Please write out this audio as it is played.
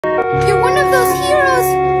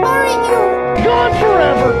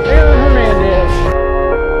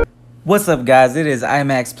What's up, guys? It is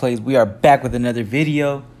IMAX Plays. We are back with another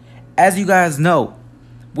video. As you guys know,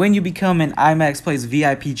 when you become an IMAX Plays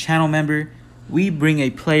VIP channel member, we bring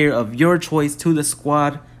a player of your choice to the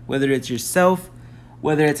squad, whether it's yourself,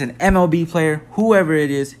 whether it's an MLB player, whoever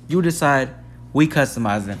it is, you decide, we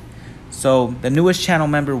customize them. So the newest channel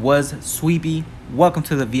member was Sweepy. Welcome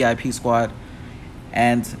to the VIP squad.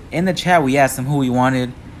 And in the chat, we asked him who he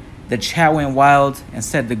wanted. The chat went wild and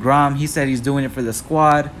said DeGrom. He said he's doing it for the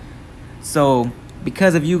squad. So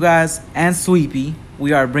because of you guys and Sweepy,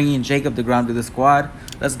 we are bringing Jacob DeGrom to the squad.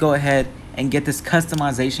 Let's go ahead and get this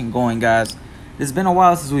customization going, guys. It's been a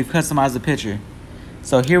while since we've customized the picture.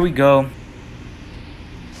 So here we go.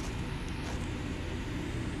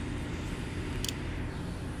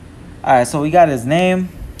 Alright, so we got his name.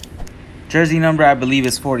 Jersey number, I believe,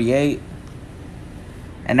 is 48.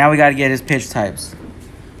 And now we got to get his pitch types.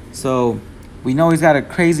 So we know he's got a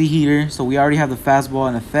crazy heater. So we already have the fastball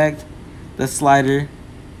in effect. The slider.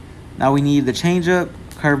 Now we need the changeup,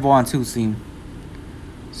 curveball, and two-seam.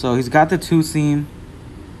 So he's got the two-seam.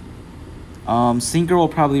 Sinker will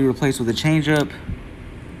probably replace with a changeup.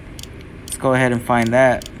 Let's go ahead and find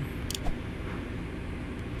that.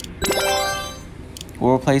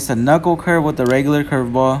 We'll replace a knuckle curve with the regular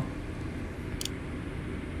curveball.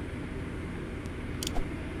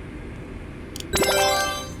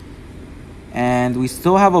 And we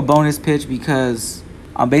still have a bonus pitch because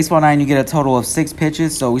on Baseball 9 you get a total of 6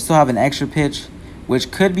 pitches. So we still have an extra pitch,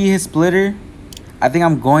 which could be his splitter. I think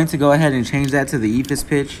I'm going to go ahead and change that to the eephus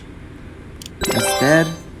pitch instead.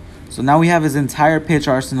 So now we have his entire pitch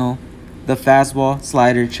arsenal. The fastball,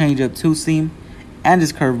 slider, changeup, two-seam, and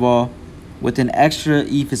his curveball with an extra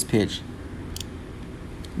eephus pitch.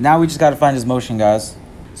 Now we just got to find his motion, guys.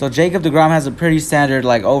 So Jacob DeGrom has a pretty standard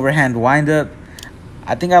like overhand windup.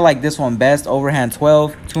 I think I like this one best, overhand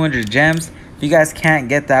 12, 200 gems. If you guys can't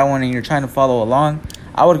get that one and you're trying to follow along,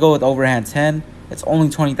 I would go with overhand 10. It's only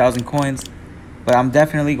 20,000 coins, but I'm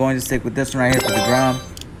definitely going to stick with this one right here for DeGrom.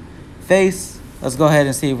 Face, let's go ahead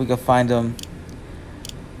and see if we can find him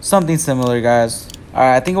something similar, guys. All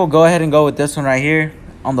right, I think we'll go ahead and go with this one right here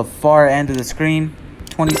on the far end of the screen,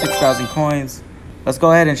 26,000 coins. Let's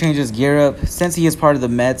go ahead and change his gear up. Since he is part of the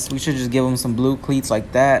Mets, we should just give him some blue cleats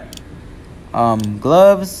like that.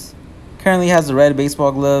 Gloves, currently has the red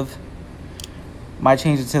baseball glove. Might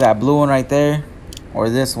change it to that blue one right there, or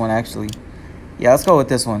this one actually. Yeah, let's go with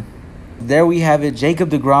this one. There we have it. Jacob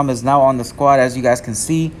DeGrom is now on the squad. As you guys can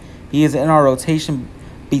see, he is in our rotation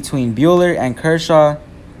between Buehler and Kershaw.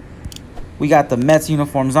 We got the Mets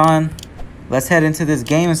uniforms on. Let's head into this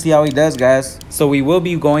game and see how he does, guys. So we will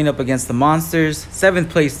be going up against the Monsters, 7th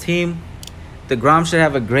place team. DeGrom should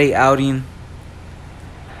have a great outing.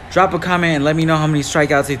 Drop a comment and let me know how many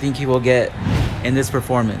strikeouts you think he will get in this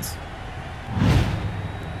performance.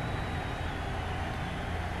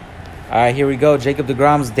 All right, here we go. Jacob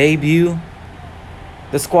DeGrom's debut.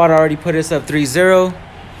 The squad already put us up 3-0.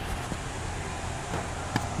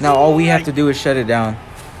 Now all we have to do is shut it down.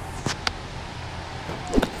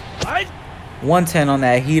 110 on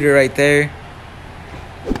that heater right there.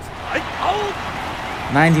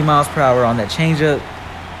 90 miles per hour on that changeup.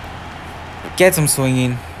 Gets him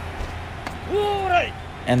swinging.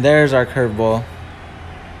 And there's our curveball.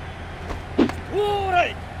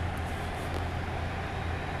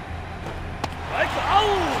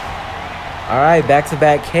 All right,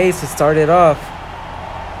 back-to-back Ks to start it off.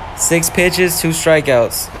 6 pitches, 2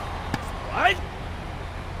 strikeouts.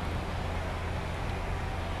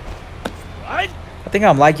 I think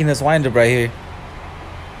I'm liking this windup right here.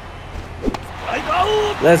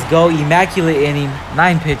 Let's go. Immaculate inning.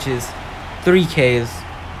 9 pitches, 3 Ks.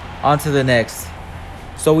 On to the next.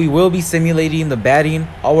 So we will be simulating the batting.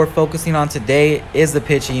 All we're focusing on today is the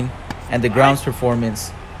pitching and DeGrom's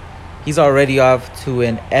performance. He's already off to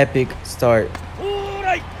an epic start.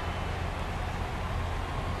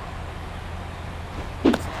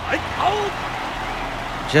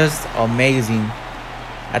 Just amazing.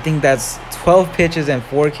 I think that's 12 pitches and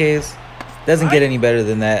 4 Ks. Doesn't get any better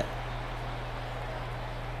than that.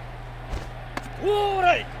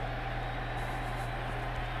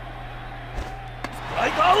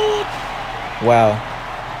 Wow.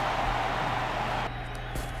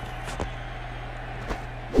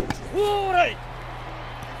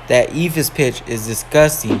 That eephus pitch is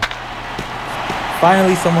disgusting.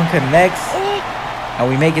 Finally, someone connects, and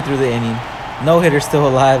we make it through the inning. No hitter still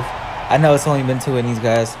alive. I know it's only been 2 innings,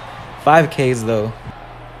 guys. 5 Ks, though.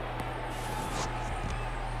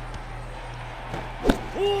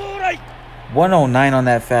 109 on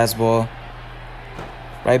that fastball.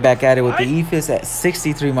 Right back at it with the eephus at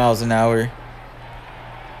 63 miles an hour.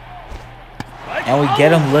 And we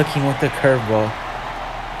get him looking with the curveball.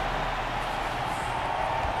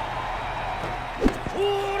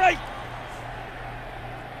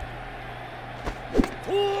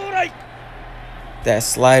 That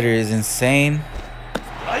slider is insane.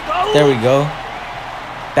 There we go.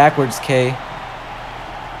 Backwards K.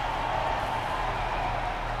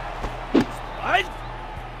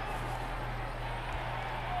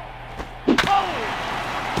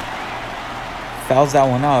 Fouls that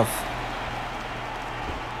one off.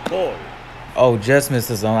 Oh, just missed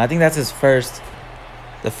the zone. I think that's the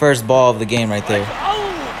first ball of the game right there.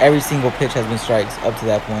 Every single pitch has been strikes up to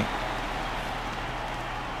that point.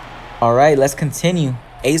 All right, let's continue.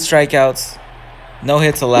 8 strikeouts, no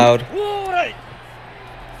hits allowed.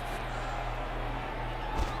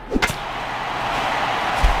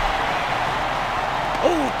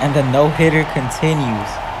 And the no-hitter continues.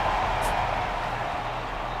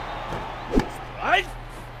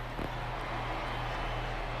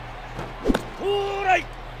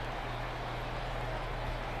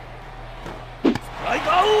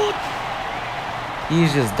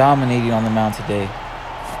 He's just dominating on the mound today.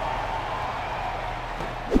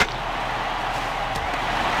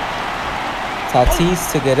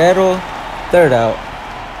 Tatis to Guerrero, 3rd out.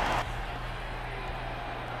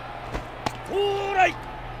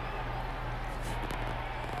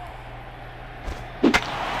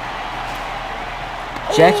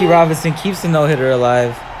 Jackie Robinson keeps the no-hitter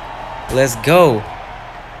alive. Let's go.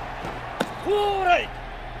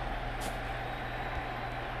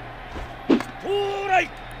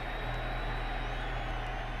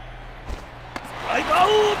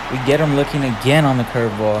 We get him looking again on the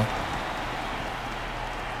curveball.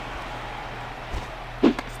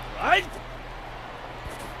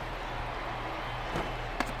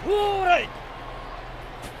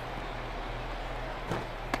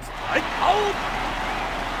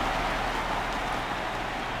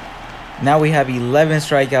 Now we have 11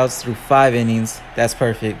 strikeouts through 5 innings. That's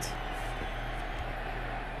perfect.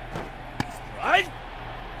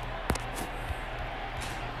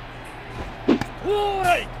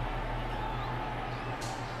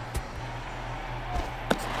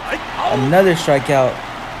 Another strikeout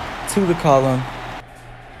to the column.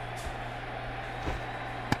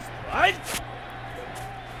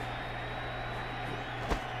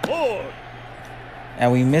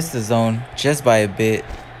 And we missed the zone just by a bit.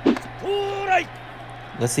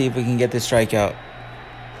 Let's see if we can get this strikeout.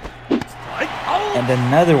 And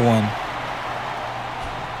another one.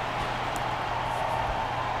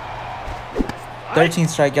 "13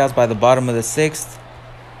 strikeouts by the bottom of the 6th.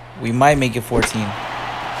 We might make it 14.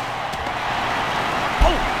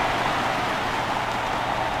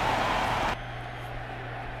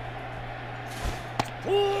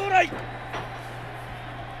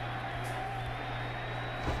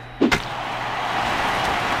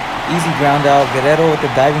 Easy ground out. Guerrero with the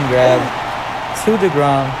diving grab to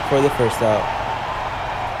DeGrom for the 1st out.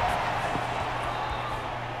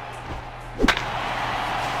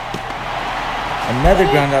 Another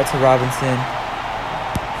ground out to Robinson.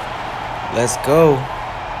 Let's go.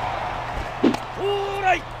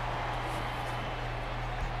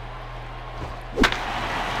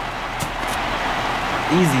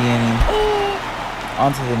 Easy inning.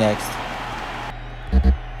 On to the next.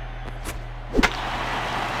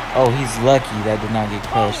 Oh, he's lucky that did not get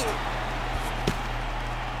crushed.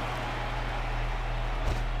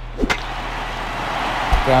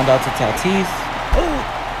 Ground out to Tatis.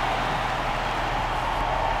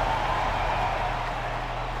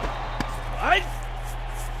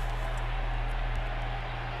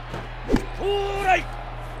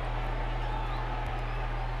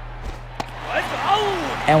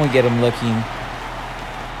 And we get him looking.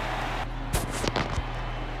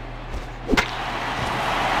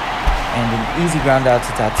 And an easy ground out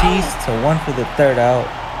to Tatis to 1 for the 3rd out.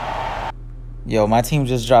 Yo, my team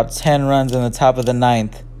just dropped 10 runs in the top of the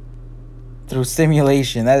 9th through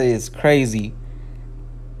simulation. That is crazy.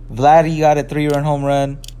 Vladdy got a 3-run home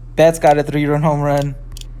run. Betts got a 3-run home run.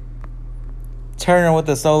 Turner with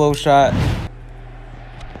a solo shot.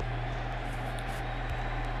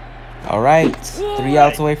 All right, 3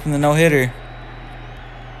 outs away from the no-hitter.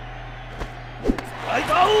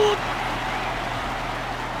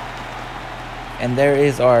 And there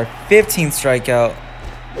is our 15th strikeout.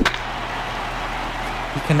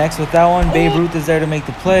 He connects with that one. Babe Ruth is there to make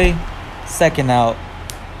the play. 2nd out.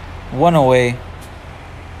 1 away.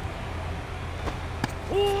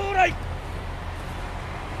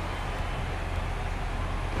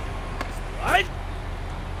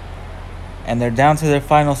 And they're down to their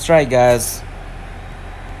final strike, guys.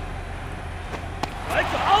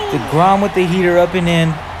 DeGrom with the heater up and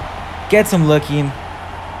in. gets him looking.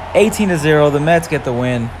 18-0. The Mets get the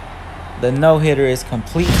win. The no-hitter is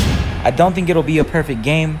complete. I don't think it'll be a perfect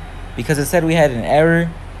game because it said we had an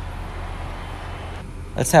error.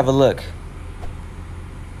 Let's have a look.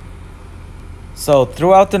 So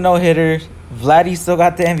throughout the no-hitter, Vladdy still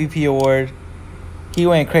got the MVP award. He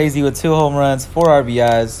went crazy with 2 home runs, 4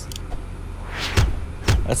 RBIs.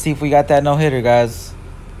 Let's see if we got that no-hitter, guys.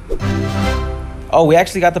 Oh, we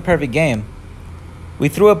actually got the perfect game. We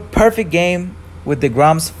threw a perfect game with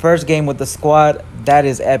DeGrom's first game with the squad. That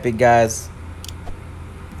is epic, guys.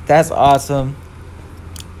 That's awesome.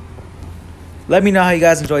 Let me know how you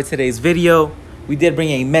guys enjoyed today's video. We did bring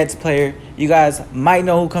a Mets player. You guys might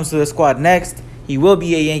know who comes to the squad next. He will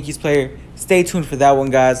be a Yankees player. Stay tuned for that one,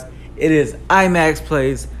 guys. It is IMAX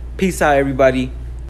Plays. Peace out, everybody.